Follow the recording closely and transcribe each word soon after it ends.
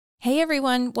Hey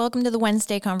everyone, welcome to the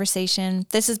Wednesday conversation.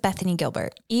 This is Bethany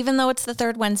Gilbert. Even though it's the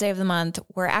third Wednesday of the month,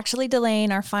 we're actually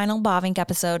delaying our final Bovink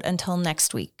episode until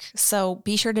next week. So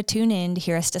be sure to tune in to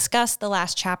hear us discuss the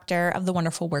last chapter of the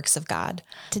wonderful works of God.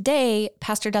 Today,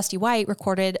 Pastor Dusty White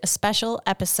recorded a special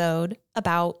episode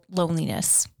about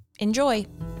loneliness. Enjoy.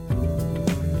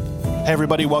 Hey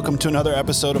everybody, welcome to another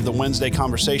episode of the Wednesday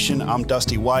conversation. I'm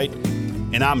Dusty White,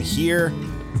 and I'm here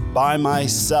by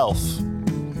myself.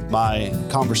 My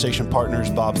conversation partners,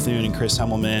 Bob Thune and Chris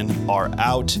Hemmelman, are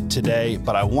out today,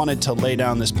 but I wanted to lay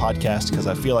down this podcast because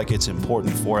I feel like it's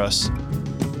important for us.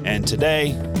 And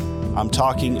today, I'm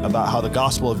talking about how the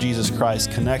gospel of Jesus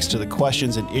Christ connects to the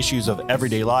questions and issues of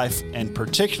everyday life, and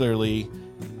particularly,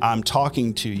 I'm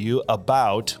talking to you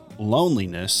about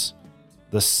loneliness,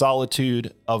 the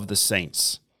solitude of the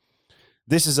saints.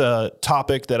 This is a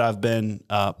topic that I've been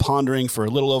pondering for a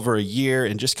little over a year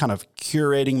and just kind of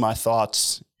curating my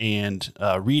thoughts and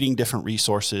reading different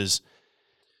resources.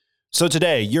 So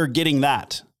today, you're getting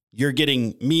that. You're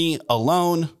getting me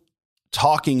alone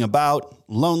talking about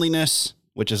loneliness,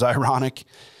 which is ironic.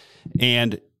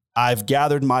 And I've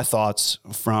gathered my thoughts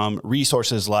from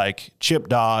resources like Chip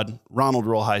Dodd, Ronald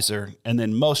Rolheiser, and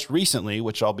then most recently,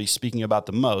 which I'll be speaking about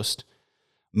the most,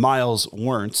 Miles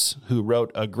Wernz, who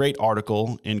wrote a great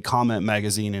article in Comment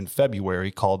Magazine in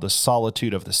February called The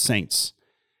Solitude of the Saints.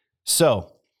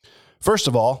 So, first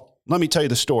of all, let me tell you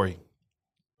the story.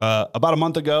 About a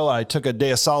month ago, I took a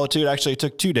day of solitude. Actually, I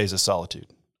took 2 days of solitude.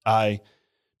 I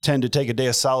tend to take a day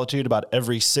of solitude about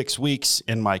every 6 weeks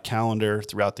in my calendar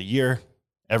throughout the year.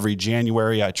 Every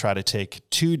January, I try to take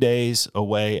 2 days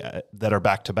away that are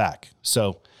back-to-back.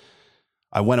 So,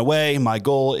 I went away. My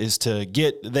goal is to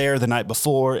get there the night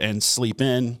before and sleep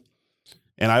in.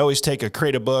 And I always take a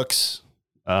crate of books,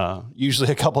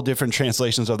 usually a couple different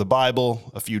translations of the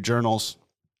Bible, a few journals.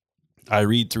 I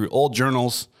read through old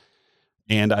journals,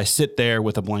 and I sit there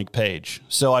with a blank page.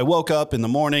 So I woke up in the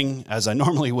morning, as I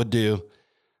normally would do.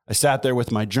 I sat there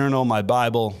with my journal, my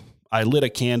Bible. I lit a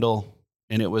candle,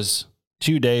 and it was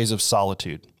 2 days of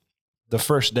solitude. The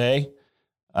first day,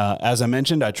 as I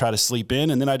mentioned, I try to sleep in,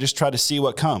 and then I just try to see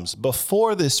what comes.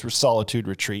 Before this solitude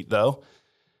retreat, though,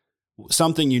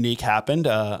 something unique happened.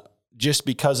 Just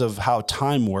because of how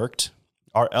time worked,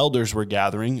 our elders were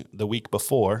gathering the week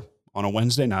before on a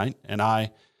Wednesday night, and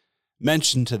I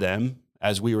mentioned to them,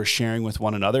 as we were sharing with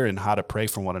one another and how to pray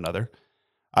for one another,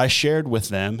 I shared with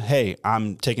them, hey,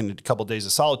 I'm taking a couple days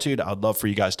of solitude. I'd love for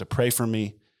you guys to pray for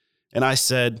me. And I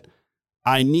said,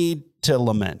 I need to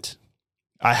lament.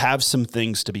 I have some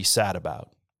things to be sad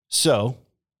about. So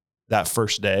that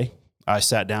first day, I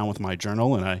sat down with my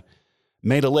journal and I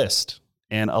made a list,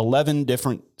 and 11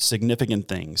 different significant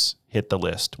things hit the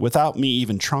list without me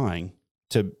even trying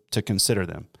to consider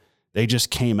them. They just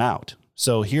came out.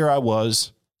 So here I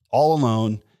was all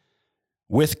alone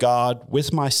with God,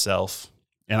 with myself,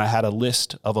 and I had a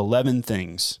list of 11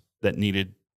 things that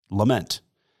needed lament,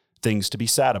 things to be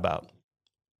sad about.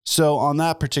 So on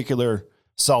that particular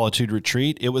solitude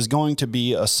retreat, it was going to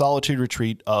be a solitude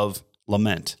retreat of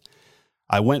lament.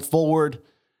 I went forward,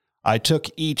 I took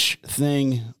each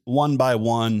thing one by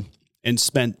one and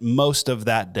spent most of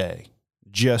that day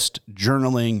just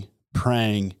journaling,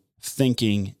 praying,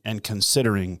 thinking, and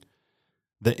considering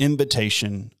the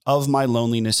invitation of my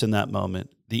loneliness in that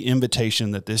moment, the invitation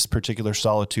that this particular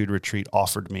solitude retreat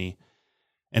offered me,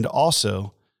 and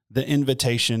also the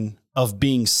invitation of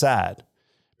being sad.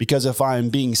 Because if I am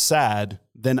being sad,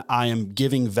 then I am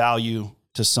giving value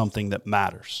to something that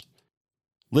matters.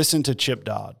 Listen to Chip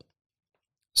Dodd.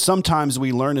 Sometimes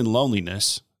we learn in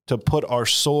loneliness to put our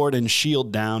sword and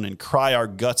shield down and cry our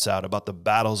guts out about the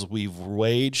battles we've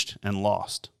waged and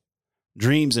lost.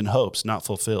 Dreams and hopes not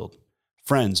fulfilled.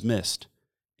 Friends missed.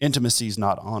 Intimacies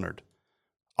not honored.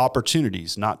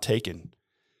 Opportunities not taken.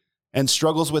 And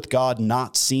struggles with God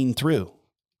not seen through.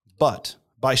 But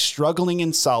by struggling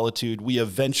in solitude, we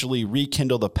eventually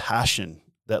rekindle the passion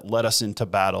that led us into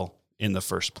battle in the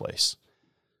first place.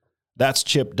 That's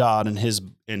Chip Dodd in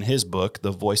his book,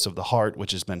 The Voice of the Heart,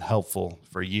 which has been helpful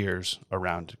for years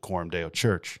around Coram Deo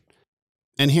Church.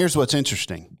 And here's what's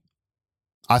interesting.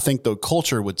 I think the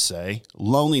culture would say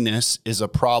loneliness is a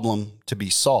problem to be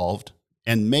solved,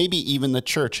 and maybe even the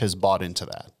church has bought into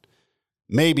that.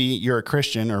 Maybe you're a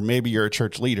Christian, or maybe you're a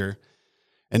church leader,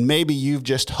 and maybe you've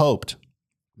just hoped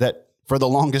that for the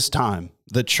longest time,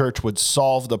 the church would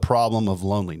solve the problem of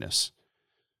loneliness.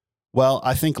 Well,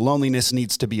 I think loneliness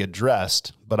needs to be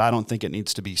addressed, but I don't think it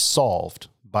needs to be solved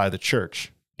by the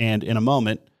church. And in a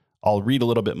moment, I'll read a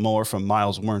little bit more from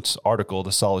Miles Wernz's article,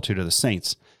 The Solitude of the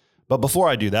Saints. But before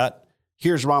I do that,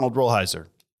 here's Ronald Rolheiser.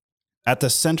 At the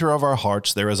center of our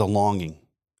hearts, there is a longing.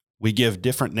 We give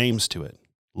different names to it: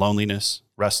 loneliness,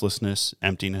 restlessness,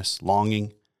 emptiness,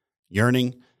 longing,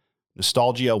 yearning,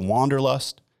 nostalgia,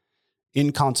 wanderlust,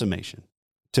 inconsummation.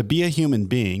 To be a human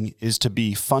being is to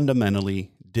be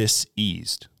fundamentally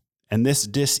diseased. And this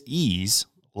dis-ease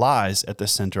lies at the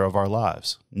center of our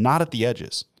lives, not at the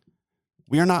edges.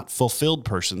 We are not fulfilled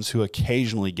persons who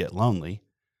occasionally get lonely,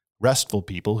 restful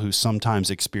people who sometimes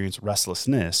experience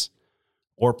restlessness,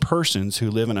 or persons who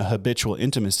live in a habitual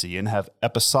intimacy and have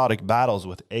episodic battles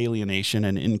with alienation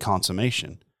and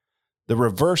inconsummation. The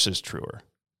reverse is truer.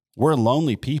 We're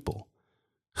lonely people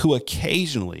who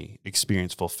occasionally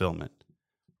experience fulfillment,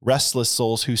 restless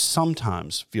souls who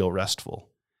sometimes feel restful,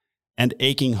 and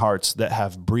aching hearts that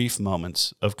have brief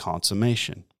moments of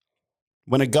consummation.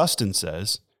 When Augustine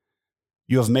says,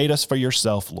 "You have made us for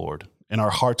yourself, Lord, and our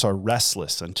hearts are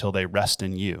restless until they rest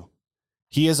in you,"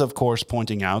 he is, of course,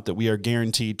 pointing out that we are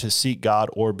guaranteed to seek God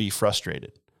or be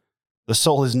frustrated. The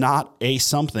soul is not a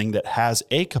something that has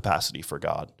a capacity for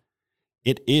God.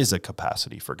 It is a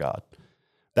capacity for God.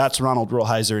 That's Ronald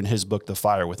Rolheiser in his book, The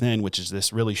Fire Within, which is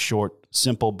this really short,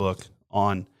 simple book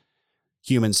on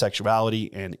human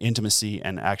sexuality and intimacy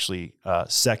and actually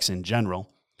sex in general.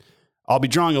 I'll be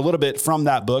drawing a little bit from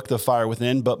that book, The Fire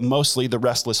Within, but mostly The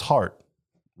Restless Heart.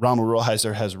 Ronald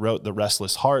Rolheiser has wrote The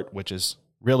Restless Heart, which is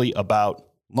really about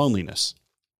loneliness.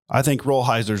 I think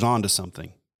Rolheiser's onto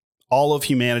something. All of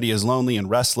humanity is lonely and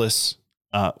restless.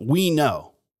 We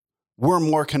know we're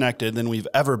more connected than we've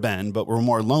ever been, but we're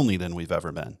more lonely than we've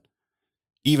ever been.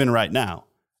 Even right now,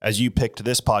 as you picked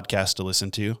this podcast to listen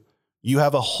to, you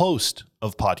have a host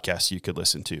of podcasts you could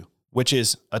listen to, which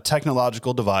is a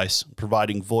technological device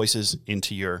providing voices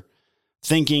into your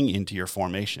thinking, into your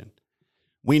formation.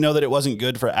 We know that it wasn't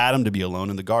good for Adam to be alone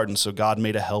in the garden, so God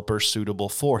made a helper suitable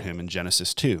for him in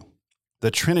Genesis 2. The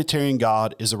Trinitarian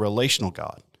God is a relational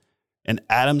God, and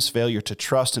Adam's failure to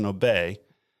trust and obey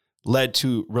led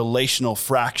to relational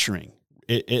fracturing.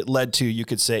 It led to, you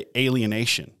could say,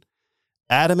 alienation.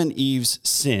 Adam and Eve's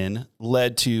sin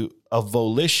led to a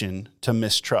volition to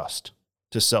mistrust,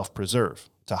 to self-preserve,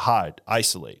 to hide,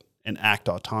 isolate, and act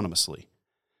autonomously.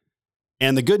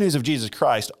 And the good news of Jesus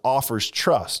Christ offers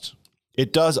trust.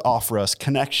 It does offer us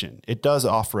connection. It does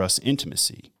offer us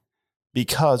intimacy.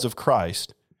 Because of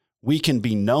Christ, we can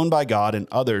be known by God and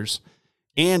others,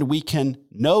 and we can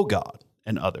know God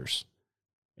and others.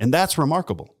 And that's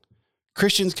remarkable.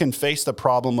 Christians can face the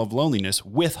problem of loneliness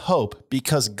with hope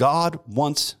because God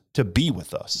wants to be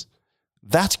with us.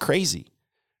 That's crazy.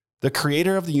 The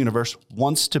creator of the universe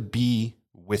wants to be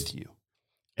with you.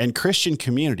 And Christian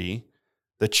community,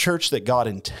 the church that God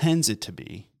intends it to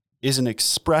be, is an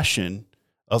expression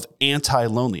of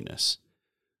anti-loneliness.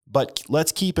 But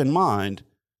let's keep in mind,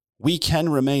 we can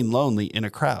remain lonely in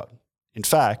a crowd. In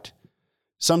fact,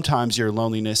 sometimes your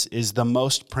loneliness is the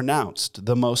most pronounced,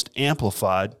 the most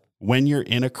amplified when you're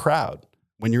in a crowd,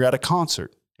 when you're at a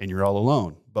concert and you're all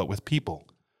alone, but with people.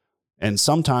 And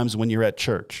sometimes when you're at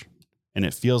church and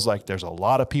it feels like there's a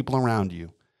lot of people around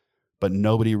you, but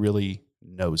nobody really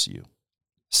knows you.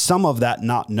 Some of that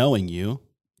not knowing you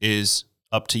is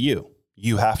up to you.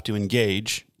 You have to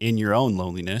engage in your own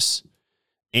loneliness,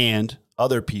 and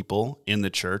other people in the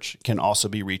church can also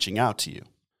be reaching out to you.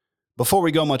 Before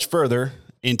we go much further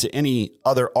into any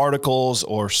other articles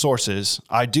or sources,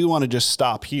 I do want to just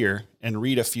stop here and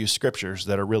read a few scriptures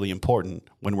that are really important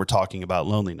when we're talking about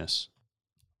loneliness.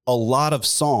 A lot of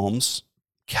Psalms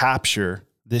capture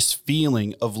this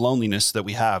feeling of loneliness that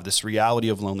we have, this reality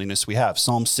of loneliness we have.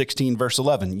 Psalm 16, verse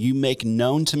 11, "You make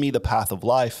known to me the path of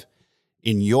life.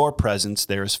 In your presence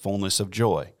there is fullness of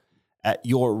joy. At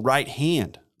your right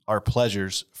hand are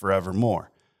pleasures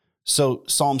forevermore." So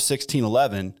Psalm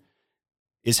 16:11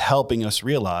 is helping us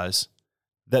realize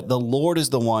that the Lord is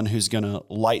the one who's going to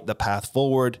light the path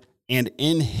forward, and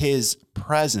in his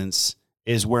presence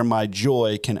is where my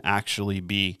joy can actually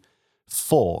be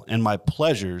full and my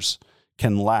pleasures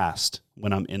can last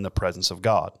when I'm in the presence of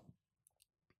God.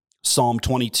 Psalm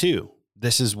 22,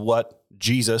 this is what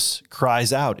Jesus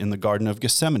cries out in the Garden of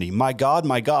Gethsemane. my God,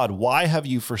 why have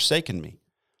you forsaken me?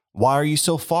 Why are you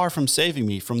so far from saving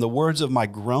me from the words of my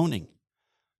groaning?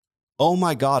 Oh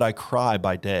my God, I cry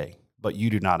by day, but you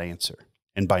do not answer,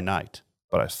 and by night,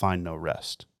 but I find no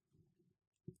rest.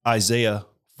 Isaiah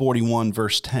 41,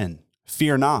 verse 10,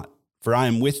 "Fear not, for I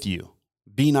am with you.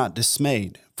 Be not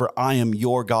dismayed, for I am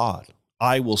your God.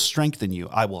 I will strengthen you.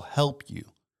 I will help you.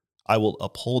 I will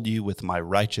uphold you with my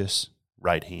righteous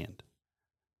right hand."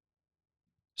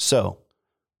 So,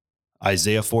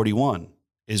 Isaiah 41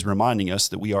 is reminding us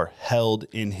that we are held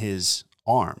in his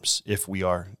arms if we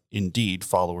are indeed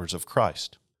followers of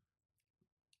Christ.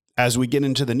 As we get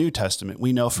into the New Testament,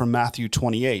 we know from Matthew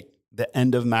 28, the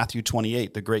end of Matthew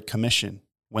 28, the Great Commission,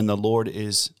 when the Lord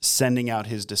is sending out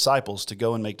his disciples to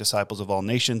go and make disciples of all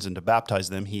nations and to baptize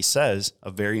them, he says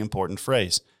a very important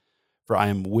phrase, "For I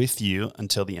am with you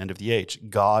until the end of the age."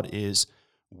 God is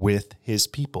with his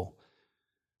people.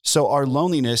 So our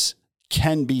loneliness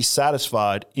can be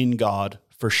satisfied in God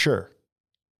for sure.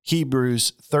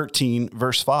 Hebrews 13,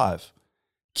 verse 5.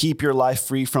 "Keep your life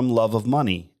free from love of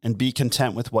money and be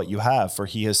content with what you have, for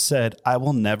he has said, I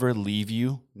will never leave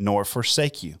you nor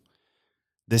forsake you."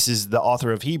 This is the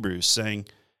author of Hebrews saying,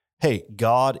 hey,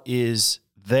 God is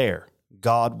there.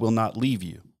 God will not leave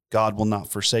you. God will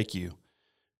not forsake you.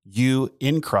 You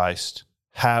in Christ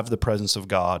have the presence of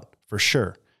God for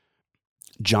sure.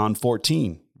 John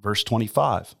 14, verse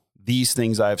 25. "These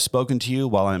things I have spoken to you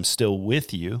while I am still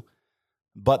with you.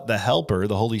 But the Helper,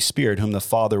 the Holy Spirit, whom the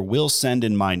Father will send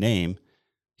in my name,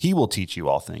 he will teach you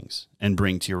all things and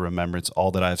bring to your remembrance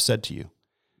all that I have said to you.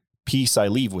 Peace I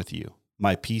leave with you.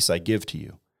 My peace I give to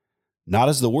you. Not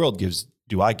as the world gives,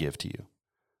 do I give to you.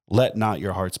 Let not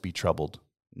your hearts be troubled,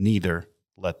 neither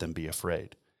let them be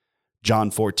afraid."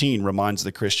 John 14 reminds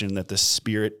the Christian that the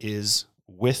Spirit is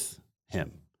with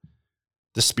him.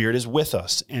 The Spirit is with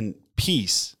us, and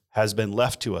peace has been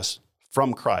left to us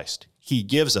from Christ. He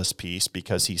gives us peace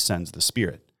because he sends the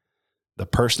Spirit. The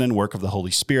person and work of the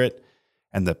Holy Spirit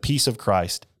and the peace of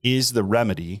Christ is the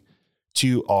remedy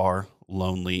to our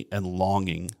lonely and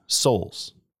longing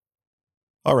souls.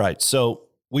 All right, so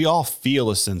we all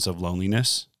feel a sense of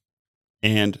loneliness,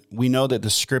 and we know that the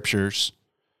scriptures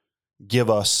give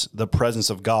us the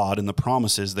presence of God and the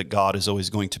promises that God is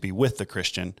always going to be with the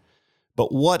Christian.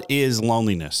 But what is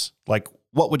loneliness? Like,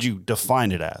 what would you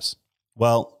define it as?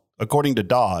 Well, according to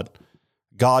Dodd,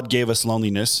 God gave us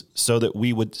loneliness so that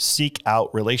we would seek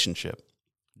out relationship.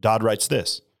 Dodd writes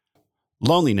this: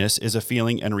 "Loneliness is a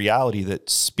feeling and reality that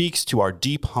speaks to our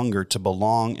deep hunger to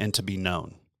belong and to be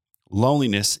known.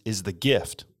 Loneliness is the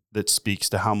gift that speaks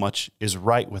to how much is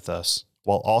right with us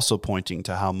while also pointing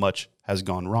to how much has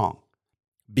gone wrong.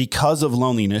 Because of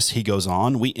loneliness," he goes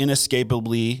on, "we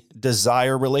inescapably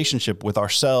desire relationship with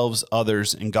ourselves,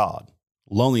 others, and God.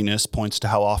 Loneliness points to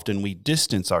how often we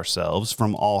distance ourselves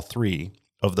from all three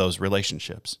of those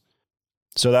relationships."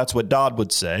 So that's what Dodd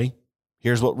would say.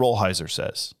 Here's what Rolheiser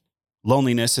says: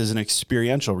 "Loneliness is an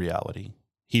experiential reality."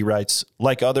 He writes,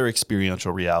 "Like other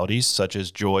experiential realities, such as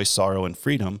joy, sorrow, and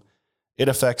freedom, it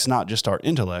affects not just our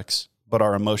intellects, but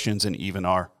our emotions and even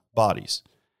our bodies.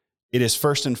 It is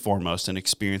first and foremost an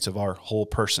experience of our whole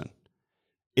person.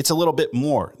 It's a little bit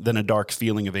more than a dark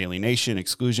feeling of alienation,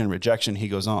 exclusion, rejection," he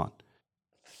goes on.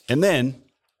 And then,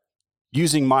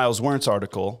 using Miles Wernt's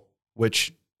article,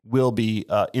 which will be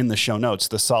in the show notes,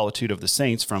 "The Solitude of the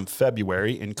Saints" from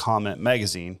February in Comment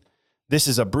Magazine, this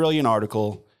is a brilliant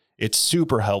article. It's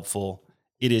super helpful.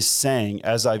 It is saying,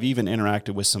 as I've even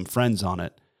interacted with some friends on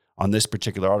it, on this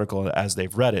particular article, as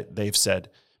they've read it, they've said,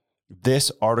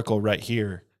 this article right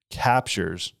here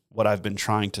captures what I've been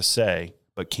trying to say,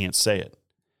 but can't say it.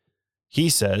 He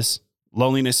says,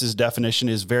 loneliness's definition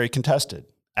is very contested.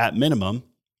 At minimum,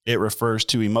 it refers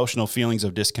to emotional feelings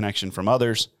of disconnection from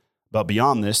others, but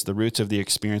beyond this, the roots of the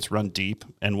experience run deep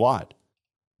and wide.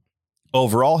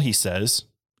 Overall, he says,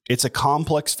 it's a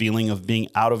complex feeling of being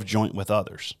out of joint with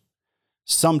others.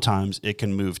 Sometimes it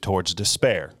can move towards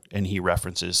despair, and he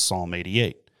references Psalm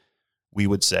 88. We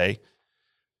would say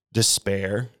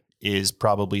despair is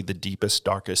probably the deepest,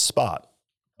 darkest spot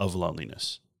of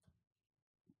loneliness.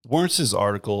 Werntz'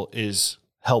 article is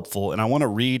helpful, and I want to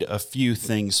read a few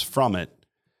things from it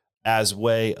as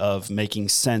way of making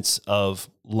sense of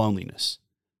loneliness.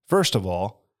 First of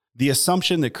all, the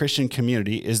assumption that Christian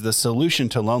community is the solution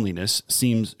to loneliness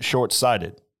seems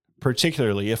short-sighted,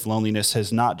 particularly if loneliness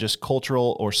has not just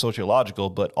cultural or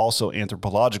sociological, but also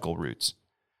anthropological roots.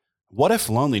 What if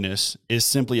loneliness is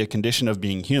simply a condition of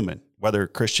being human, whether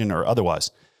Christian or otherwise?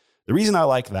 The reason I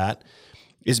like that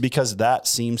is because that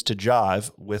seems to jive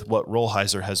with what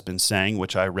Rolheiser has been saying,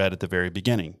 which I read at the very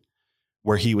beginning,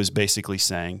 where he was basically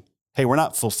saying, hey, we're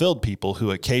not fulfilled people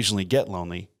who occasionally get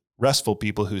lonely, restful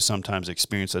people who sometimes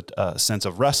experience a sense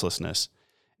of restlessness.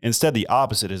 Instead, the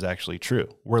opposite is actually true.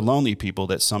 We're lonely people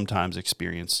that sometimes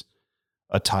experience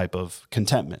a type of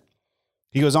contentment.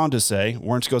 He goes on to say,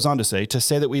 Werntz goes on to say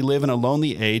that we live in a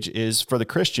lonely age is, for the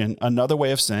Christian, another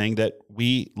way of saying that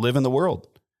we live in the world.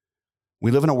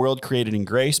 We live in a world created in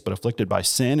grace, but afflicted by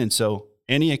sin, and so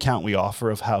any account we offer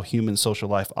of how human social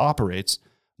life operates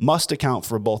must account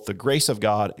for both the grace of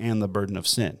God and the burden of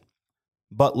sin.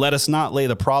 But let us not lay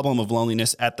the problem of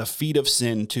loneliness at the feet of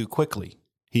sin too quickly.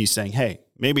 He's saying, hey,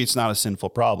 maybe it's not a sinful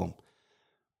problem.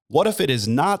 What if it is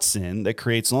not sin that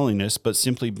creates loneliness, but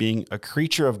simply being a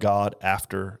creature of God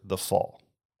after the fall?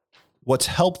 What's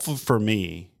helpful for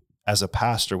me as a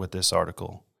pastor with this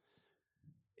article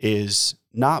is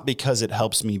not because it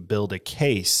helps me build a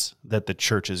case that the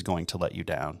church is going to let you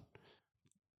down,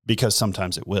 because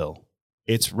sometimes it will.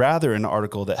 It's rather an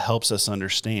article that helps us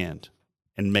understand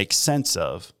and make sense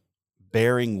of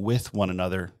bearing with one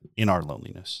another in our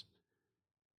loneliness.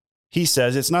 He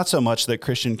says it's not so much that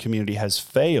Christian community has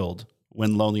failed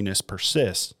when loneliness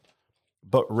persists,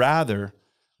 but rather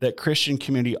that Christian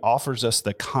community offers us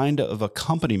the kind of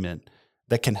accompaniment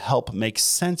that can help make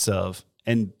sense of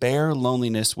and bear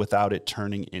loneliness without it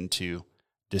turning into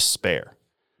despair.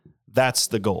 That's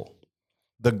the goal.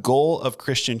 The goal of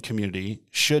Christian community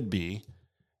should be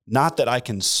not that I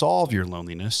can solve your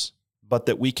loneliness, but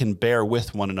that we can bear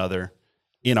with one another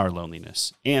in our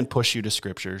loneliness and push you to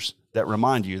scriptures that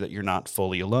remind you that you're not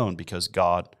fully alone because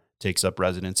God takes up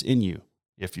residence in you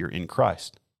if you're in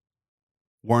Christ.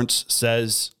 Wernz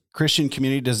says, Christian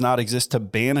community does not exist to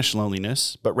banish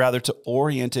loneliness, but rather to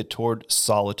orient it toward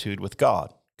solitude with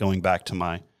God, going back to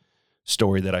my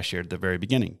story that I shared at the very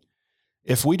beginning.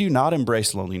 If we do not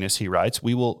embrace loneliness, he writes,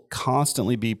 we will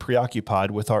constantly be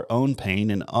preoccupied with our own pain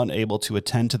and unable to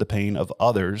attend to the pain of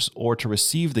others or to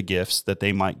receive the gifts that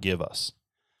they might give us.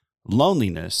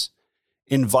 Loneliness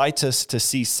invites us to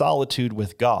see solitude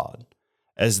with God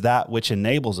as that which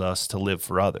enables us to live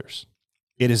for others.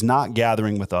 It is not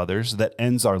gathering with others that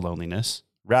ends our loneliness.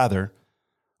 Rather,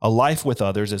 a life with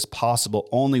others is possible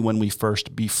only when we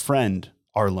first befriend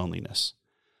our loneliness,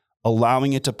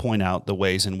 allowing it to point out the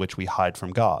ways in which we hide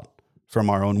from God, from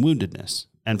our own woundedness,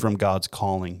 and from God's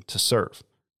calling to serve.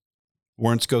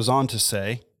 Wernz goes on to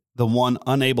say, the one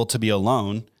unable to be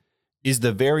alone is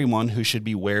the very one who should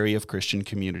be wary of Christian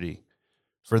community,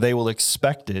 for they will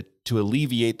expect it to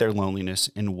alleviate their loneliness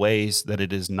in ways that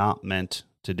it is not meant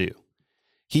to do.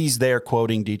 He's there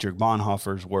quoting Dietrich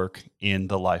Bonhoeffer's work in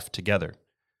The Life Together.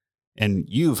 And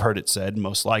you've heard it said,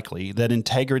 most likely, that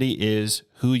integrity is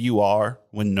who you are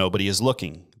when nobody is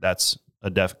looking. That's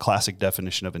a classic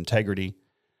definition of integrity.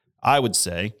 I would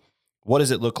say, what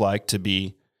does it look like to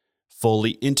be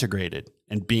fully integrated?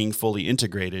 And being fully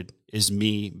integrated is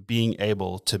me being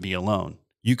able to be alone.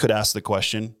 You could ask the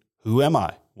question, who am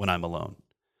I when I'm alone?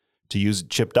 To use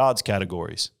Chip Dodd's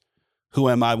categories, who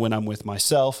am I when I'm with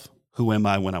myself? Who am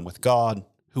I when I'm with God?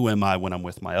 Who am I when I'm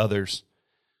with my others?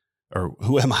 Or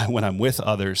who am I when I'm with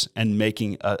others, and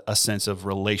making a sense of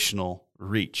relational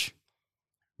reach.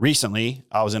 Recently,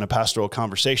 I was in a pastoral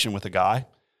conversation with a guy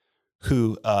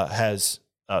who has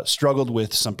struggled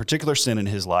with some particular sin in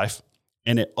his life,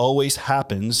 and it always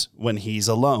happens when he's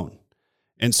alone.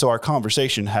 And so our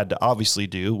conversation had to obviously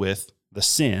do with the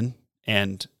sin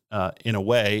and in a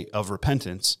way of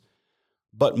repentance,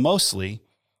 but mostly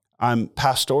I'm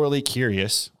pastorally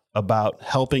curious about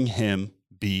helping him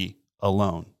be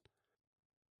alone.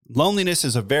 Loneliness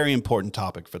is a very important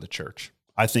topic for the church.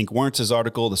 I think Wernz's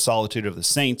article, The Solitude of the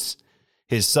Saints,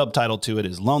 his subtitle to it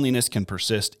is Loneliness Can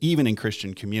Persist Even in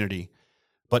Christian Community.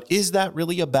 But is that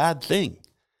really a bad thing?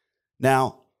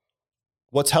 Now,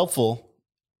 what's helpful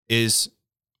is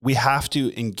we have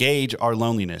to engage our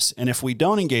loneliness. And if we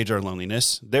don't engage our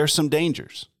loneliness, there's some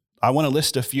dangers. I want to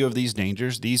list a few of these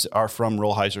dangers. These are from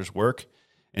Rolheiser's work,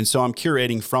 and so I'm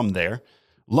curating from there.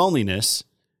 Loneliness,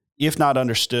 if not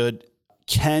understood,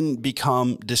 can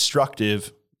become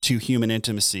destructive to human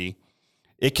intimacy.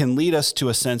 It can lead us to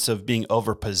a sense of being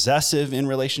overpossessive in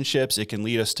relationships. It can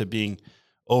lead us to being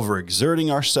overexerting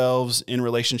ourselves in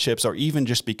relationships, or even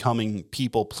just becoming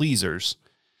people pleasers.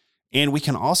 And we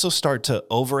can also start to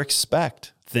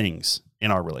overexpect things in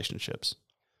our relationships.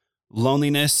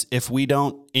 Loneliness, if we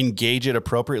don't engage it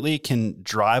appropriately, can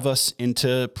drive us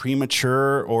into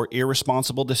premature or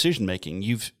irresponsible decision-making.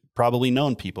 You've probably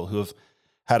known people who have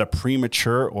had a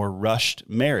premature or rushed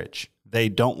marriage. They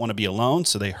don't want to be alone,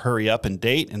 so they hurry up and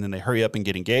date, and then they hurry up and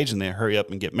get engaged, and they hurry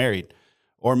up and get married.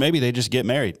 Or maybe they just get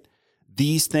married.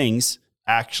 These things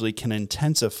actually can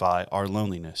intensify our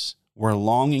loneliness. We're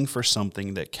longing for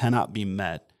something that cannot be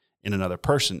met in another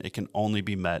person. It can only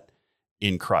be met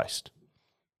in Christ.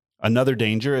 Another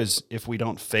danger is if we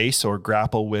don't face or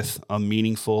grapple with a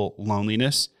meaningful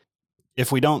loneliness,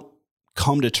 if we don't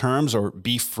come to terms or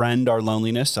befriend our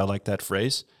loneliness, I like that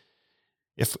phrase,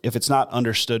 if it's not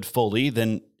understood fully,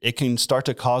 then it can start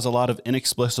to cause a lot of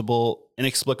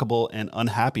inexplicable and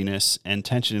unhappiness and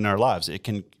tension in our lives. It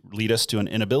can lead us to an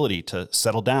inability to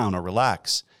settle down or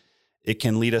relax. It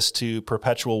can lead us to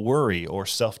perpetual worry or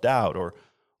self-doubt or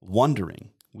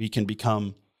wondering. We can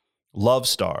become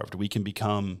love-starved. We can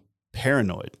become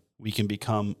paranoid. We can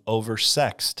become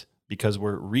oversexed because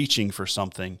we're reaching for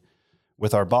something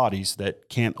with our bodies that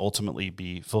can't ultimately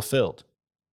be fulfilled.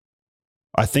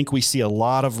 I think we see a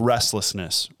lot of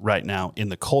restlessness right now in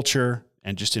the culture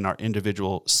and just in our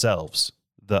individual selves.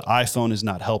 The iPhone is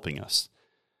not helping us.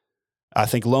 I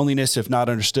think loneliness, if not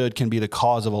understood, can be the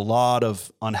cause of a lot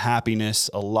of unhappiness,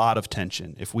 a lot of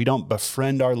tension. If we don't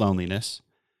befriend our loneliness,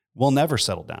 we'll never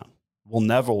settle down.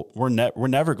 We're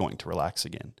never going to relax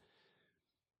again.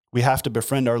 We have to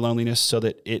befriend our loneliness so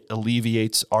that it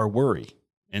alleviates our worry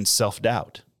and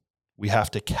self-doubt. We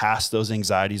have to cast those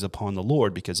anxieties upon the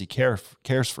Lord because he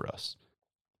cares for us.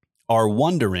 Our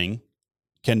wondering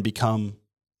can become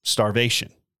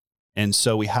starvation. And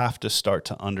so we have to start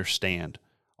to understand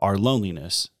our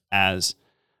loneliness as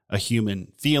a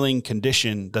human feeling,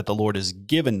 condition that the Lord has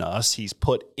given us, he's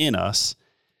put in us.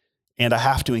 And I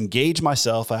have to engage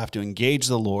myself. I have to engage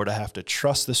the Lord. I have to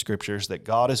trust the scriptures that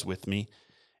God is with me.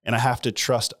 And I have to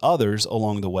trust others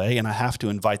along the way. And I have to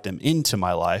invite them into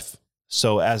my life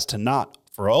so as to not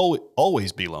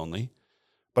always be lonely.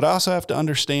 But I also have to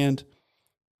understand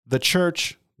the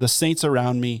church, the saints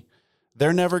around me,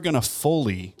 they're never going to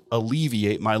fully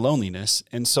alleviate my loneliness,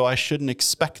 and so I shouldn't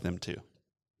expect them to.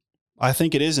 I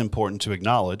think it is important to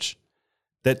acknowledge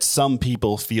that some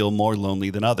people feel more lonely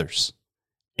than others,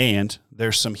 and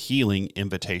there's some healing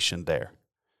invitation there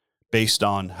based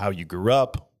on how you grew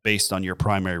up, based on your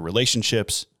primary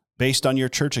relationships, based on your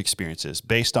church experiences,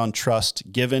 based on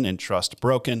trust given and trust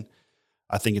broken.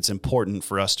 I think it's important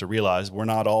for us to realize we're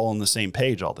not all on the same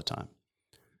page all the time.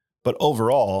 But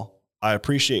overall, I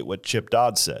appreciate what Chip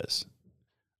Dodd says.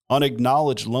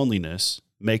 Unacknowledged loneliness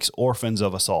makes orphans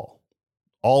of us all.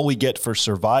 All we get for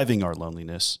surviving our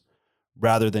loneliness,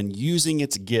 rather than using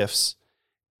its gifts,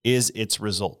 is its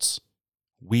results.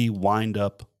 We wind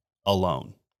up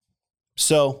alone.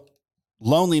 So,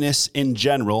 loneliness in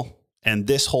general, and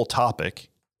this whole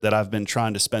topic that I've been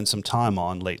trying to spend some time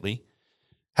on lately,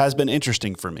 has been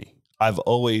interesting for me. I've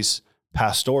always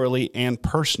pastorally and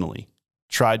personally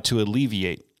tried to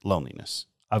alleviate loneliness.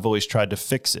 I've always tried to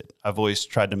fix it. I've always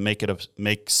tried to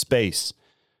make space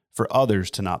for others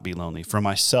to not be lonely, for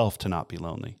myself to not be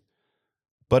lonely.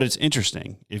 But it's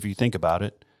interesting, if you think about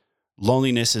it,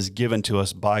 loneliness is given to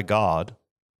us by God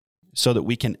so that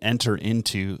we can enter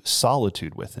into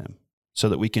solitude with him, so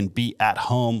that we can be at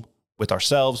home with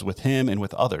ourselves, with him, and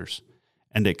with others,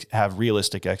 and have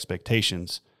realistic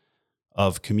expectations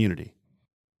of community.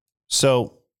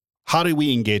 So, how do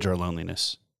we engage our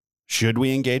loneliness? Should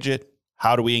we engage it?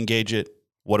 How do we engage it?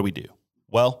 What do we do?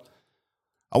 Well,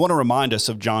 I want to remind us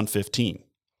of John 15.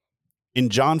 In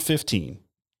John 15,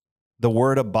 the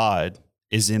word abide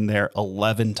is in there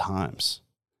 11 times.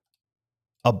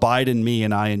 Abide in me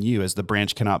and I in you, as the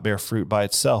branch cannot bear fruit by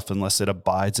itself unless it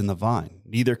abides in the vine.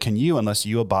 Neither can you unless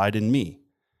you abide in me.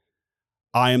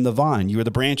 I am the vine, you are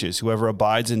the branches. Whoever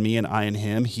abides in me and I in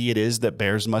him, he it is that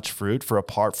bears much fruit, for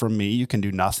apart from me you can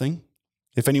do nothing.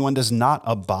 If anyone does not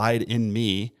abide in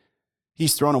me,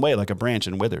 he's thrown away like a branch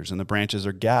and withers, and the branches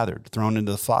are gathered, thrown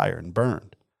into the fire and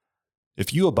burned.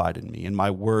 If you abide in me and my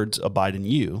words abide in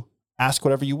you, ask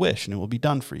whatever you wish and it will be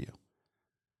done for you.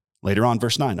 Later on,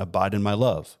 verse 9, abide in my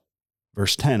love.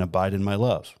 Verse 10, abide in my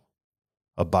love.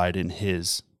 Abide in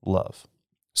his love.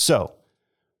 So,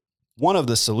 one of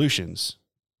the solutions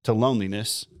to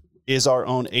loneliness is our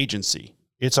own agency.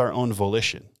 It's our own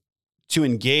volition. To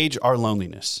engage our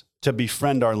loneliness, to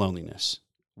befriend our loneliness,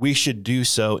 we should do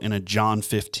so in a John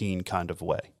 15 kind of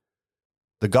way.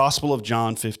 The Gospel of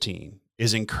John 15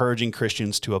 is encouraging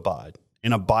Christians to abide.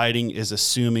 And abiding is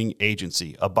assuming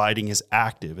agency. Abiding is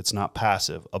active. It's not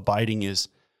passive. Abiding is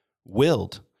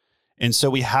willed. And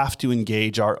so we have to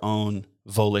engage our own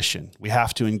volition. We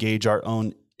have to engage our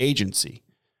own agency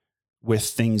with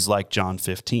things like John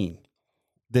 15.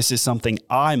 This is something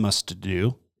I must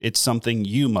do. It's something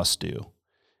you must do.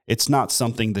 It's not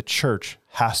something the church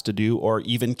has to do or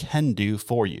even can do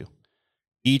for you.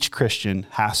 Each Christian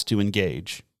has to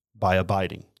engage by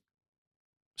abiding.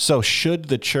 So should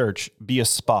the church be a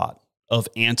spot of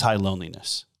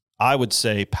anti-loneliness? I would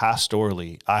say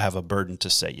pastorally, I have a burden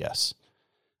to say yes.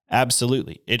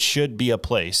 Absolutely. It should be a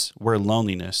place where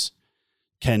loneliness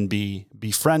can be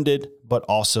befriended, but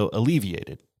also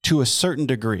alleviated. To a certain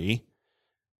degree,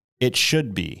 it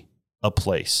should be a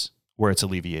place where it's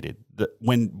alleviated.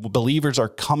 When believers are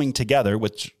coming together,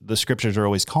 which the scriptures are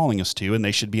always calling us to, and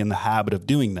they should be in the habit of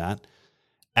doing that,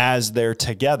 as they're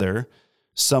together,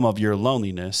 some of your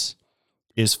loneliness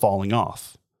is falling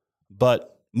off.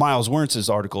 But Miles Wernitz's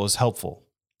article is helpful.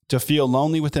 To feel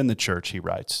lonely within the church, he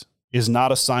writes, is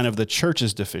not a sign of the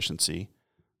church's deficiency,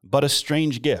 but a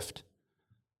strange gift.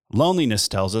 Loneliness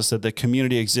tells us that the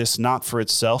community exists not for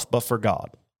itself, but for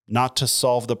God. not to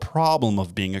solve the problem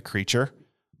of being a creature,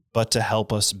 but to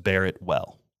help us bear it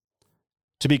well.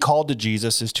 To be called to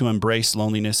Jesus is to embrace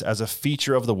loneliness as a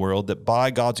feature of the world that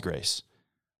by God's grace,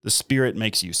 the Spirit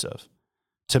makes use of,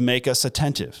 to make us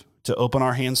attentive, to open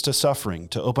our hands to suffering,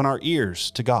 to open our ears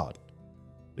to God.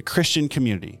 The Christian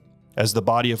community, as the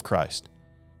body of Christ,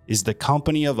 is the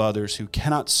company of others who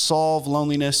cannot solve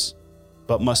loneliness,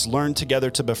 but must learn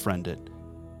together to befriend it,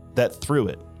 that through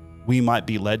it we might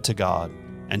be led to God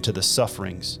and to the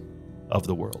sufferings of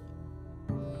the world.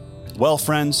 Well,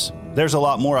 friends, there's a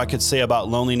lot more I could say about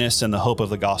loneliness and the hope of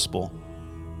the gospel.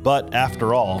 But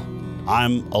after all,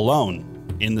 I'm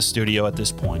alone in the studio at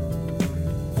this point.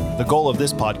 The goal of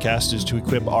this podcast is to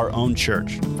equip our own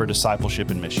church for discipleship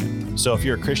and mission. So if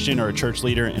you're a Christian or a church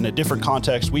leader in a different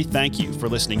context, we thank you for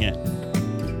listening in.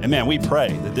 And man, we pray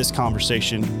that this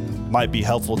conversation might be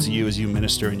helpful to you as you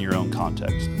minister in your own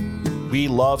context. We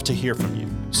love to hear from you.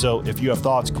 So if you have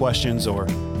thoughts, questions, or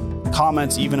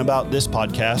comments even about this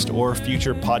podcast or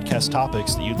future podcast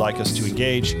topics that you'd like us to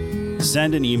engage,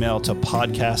 send an email to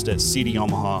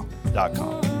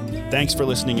podcast@cdomaha.com. Thanks for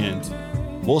listening in.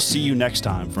 We'll see you next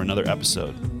time for another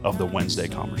episode of the Wednesday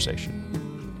Conversation.